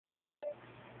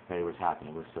hey, what's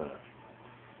happening? What's up?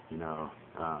 You know,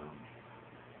 um,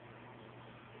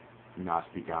 I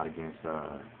speak out against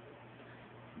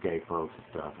gay folks and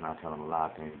stuff, and I tell them a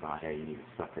lot of things about, hey, you need to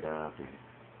suck it up and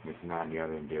this and that and the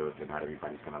other, and deal with it. Not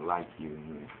everybody's gonna like you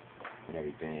and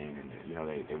everything, and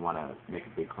they want to make a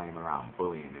big claim around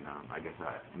bullying, and I guess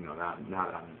now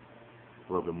that I'm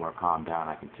a little bit more calmed down,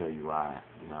 I can tell you why.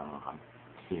 I'm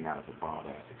seeing that as a bald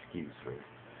ass excuse for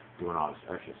doing all this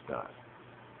extra stuff.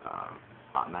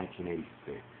 About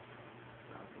 1986.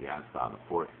 Yeah, I was about in the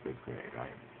 4th, 5th grade,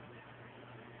 right?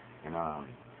 And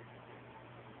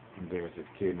there's this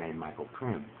kid named Michael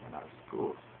Prim in our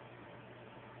school.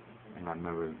 And I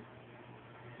remember,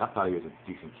 I thought he was a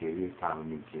decent kid. He was kind of a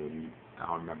new kid.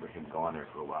 I don't remember him going there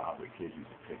for a while, but kids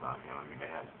used to pick on him. I mean, they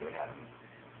had him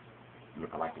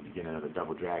looking like the beginning of the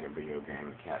Double Dragon video game,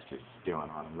 and cats just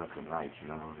stealing on him left and right,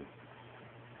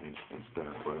 and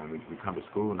stuff. But then we come to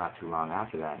school not too long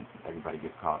after that, and everybody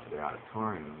gets called to their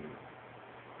auditorium, and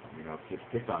kids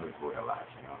picked on this boy a lot.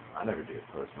 I never did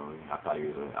personally. I thought he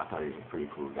was a pretty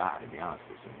cool guy, to be honest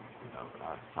with you. But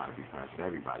I was trying to be friends with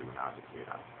everybody when I was a kid.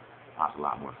 I was a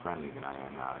lot more friendly than I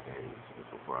am nowadays.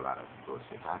 Before a lot of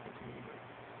bullshit happened to me.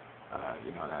 But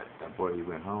that boy, he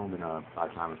went home, and by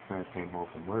the time his parents came home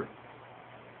from work,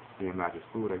 see him after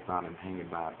school, they found him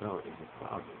hanging by a belt in his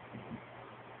closet.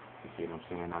 You see what I'm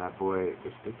saying? Now that boy,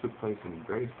 this took place in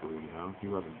grade school. He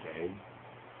wasn't gay.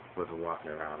 Wasn't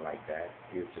walking around like that.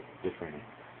 He was just different.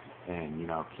 And,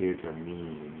 kids are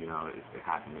mean, and, it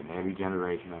happens in every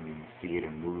generation. I mean, you see it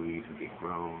in movies, we get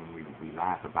grown, we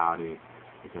laugh about it,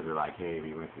 because they're like, hey,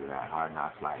 we went through that hard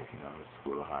knocks life,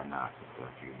 school of hard knocks and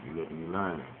stuff. You live and you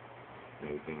learn and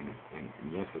everything. And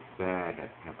yes, it's sad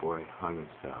that boy hung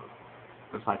himself.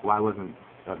 It's like, why wasn't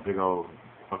a big old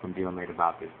fucking deal made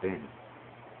about this then?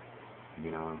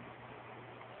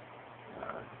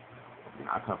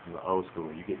 I come from the old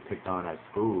school. You get picked on at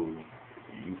school,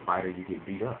 you fight or you get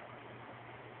beat up.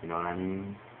 You know what I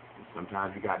mean?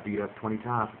 Sometimes you got beat up 20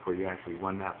 times before you actually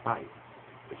won that fight.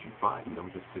 But you fought. You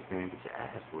don't just sit there and get your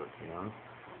ass whooped, And,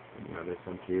 there's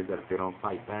some kids that if they don't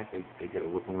fight back, they get a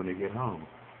whooping when they get home.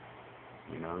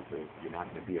 So you're not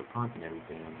going to be a punk and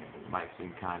everything. It might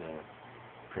seem kind of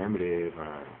primitive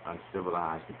or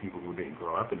uncivilized to people who didn't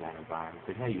grow up in that environment.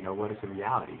 But hey, you know what? It's a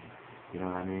reality. You know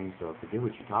what I mean? So forget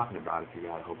what you're talking about if you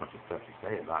got a whole bunch of stuff to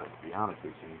say about it. To be honest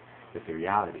with you, it's a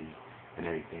reality and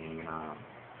everything.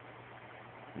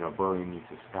 Bullying needs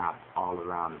to stop all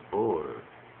around the board.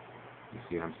 You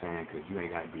see what I'm saying? Because you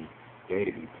ain't got to be gay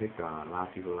to be picked on. A lot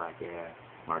of people are like, yeah,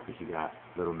 Marcus, you got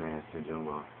little man syndrome.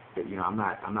 Well, but, I'm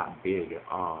not big at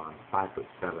all. I'm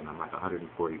 5'7". I'm like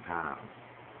 140 pounds.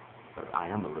 But I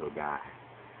am a little guy.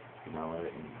 And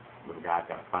little guys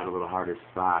got to fight a little harder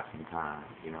spot sometimes,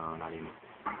 and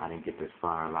I didn't get this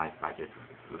far in life by just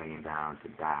laying down to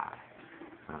die.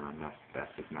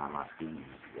 That's just not my speed.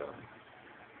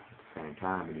 At the same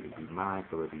time, we need to be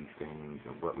mindful of these things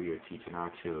and what we are teaching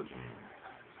our children.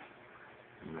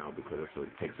 Because it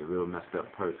takes a real messed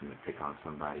up person to pick on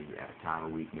somebody at a time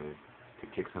of weakness, to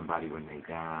kick somebody when they're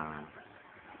down,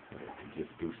 to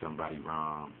just do somebody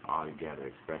wrong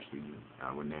altogether, especially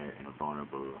when they're in a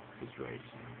vulnerable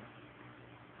situation.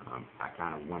 I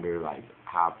kind of wonder,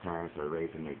 how parents are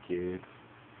raising their kids.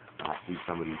 I see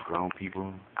some of these grown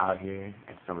people out here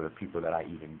and some of the people that I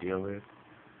even deal with.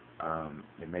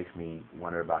 It makes me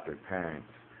wonder about their parents.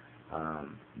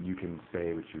 You can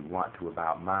say what you want to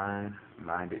about mine.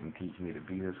 Mine didn't teach me to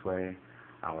be this way.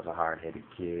 I was a hard-headed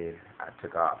kid. I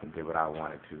took off and did what I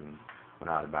wanted to when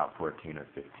I was about 14 or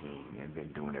 15 and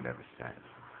been doing it ever since.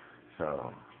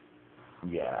 So,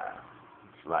 yeah,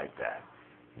 it's like that.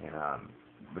 And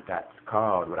but that's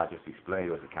called, what I just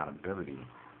explained was accountability.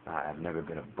 I've never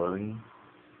been a bully.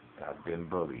 I've been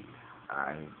bullied.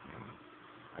 I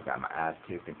got my ass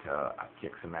kicked until I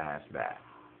kicked some ass back.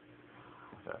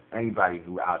 So anybody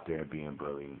who out there being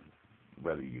bullied,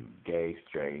 whether you gay,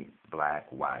 straight,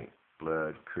 black, white,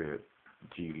 blood, crip,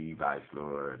 GD, vice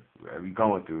lord, whatever you're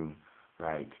going through,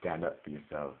 right, stand up for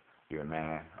yourself. You're a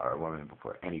man or a woman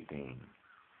before anything,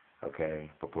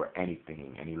 okay? Before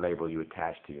anything, any label you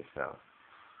attach to yourself.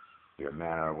 You're a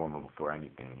man or a woman before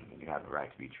anything, and you have the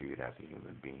right to be treated as a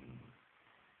human being.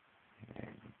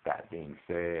 And that being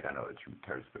said, I know the truth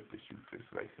hurts, but the truth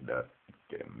just lace it up.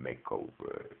 Get a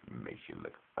makeover. Makes you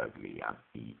look ugly. I'm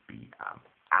EB. I'm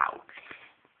out.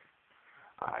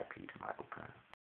 R.I.P. to Michael Prim.